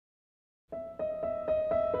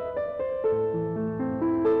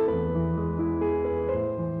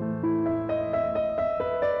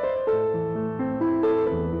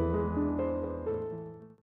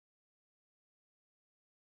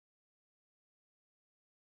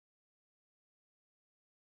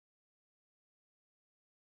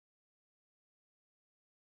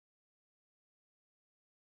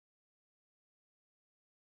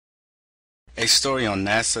A story on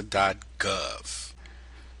NASA.gov,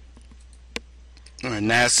 where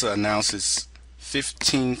NASA announces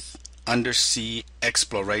 15th undersea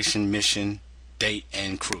exploration mission date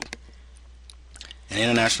and crew. An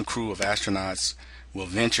international crew of astronauts will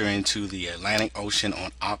venture into the Atlantic Ocean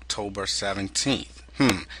on October 17th.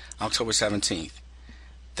 October 17th.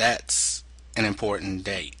 That's an important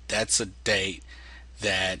date. That's a date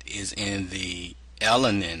that is in the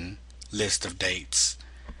Elenin list of dates,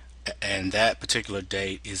 and that particular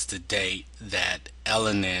date is the date that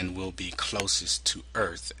Elenin will be closest to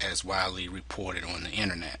Earth, as widely reported on the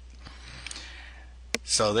internet.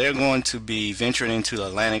 So they're going to be venturing into the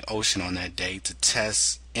Atlantic Ocean on that day to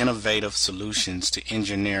test innovative solutions to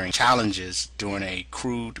engineering challenges during a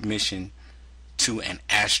crewed mission to an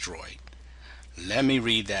asteroid. Let me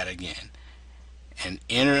read that again. An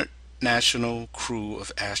international crew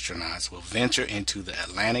of astronauts will venture into the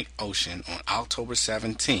Atlantic Ocean on October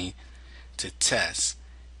 17th to test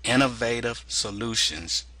innovative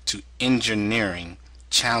solutions to engineering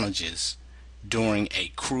challenges during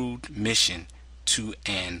a crewed mission to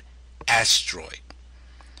an asteroid.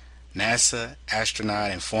 NASA astronaut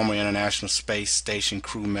and former International Space Station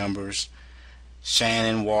crew members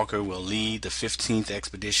Shannon Walker will lead the 15th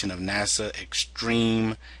expedition of NASA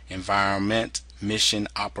Extreme Environment Mission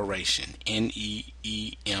Operation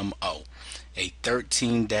 (NEEMO), a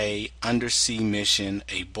 13-day undersea mission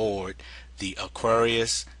aboard the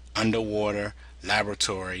Aquarius underwater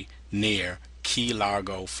laboratory near Key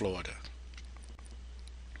Largo, Florida.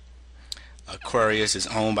 Aquarius is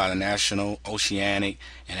owned by the National Oceanic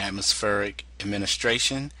and Atmospheric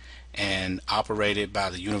Administration and operated by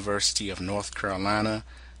the University of North Carolina,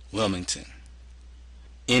 Wilmington.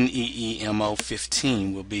 NEEMO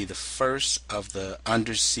 15 will be the first of the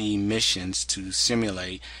undersea missions to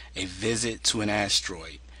simulate a visit to an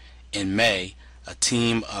asteroid. In May, a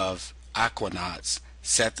team of aquanauts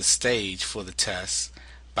set the stage for the test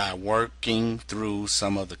by working through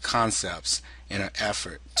some of the concepts in an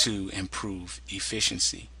effort to improve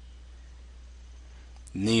efficiency.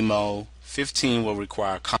 NEEMO 15 will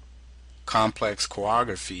require complex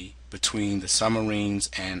choreography between the submarines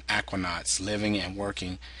and aquanauts living and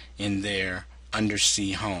working in their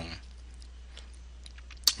undersea home.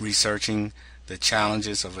 Researching the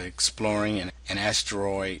challenges of exploring an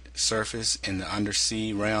asteroid surface in the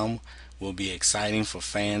undersea realm will be exciting for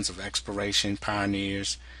fans of exploration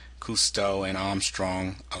pioneers Cousteau and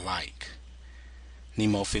Armstrong alike.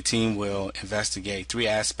 NEEMO 15 will investigate three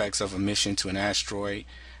aspects of a mission to an asteroid: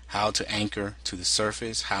 how to anchor to the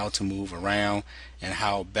surface, how to move around, and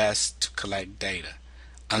how best to collect data.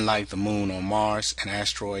 Unlike the moon or Mars, an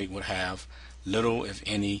asteroid would have little if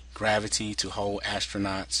any gravity to hold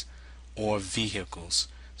astronauts or vehicles,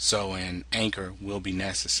 so an anchor will be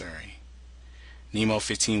necessary. NEEMO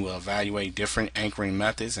 15 will evaluate different anchoring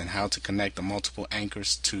methods and how to connect the multiple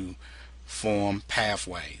anchors to form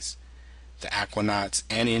pathways. The aquanauts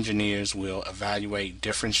and engineers will evaluate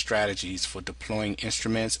different strategies for deploying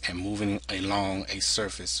instruments and moving along a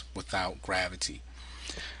surface without gravity.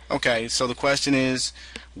 Okay, so the question is,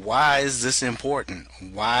 why is this important?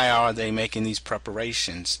 Why are they making these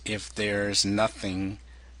preparations if there's nothing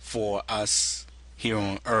for us here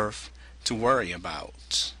on Earth to worry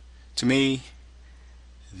about? To me,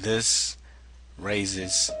 this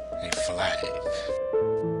raises a flag.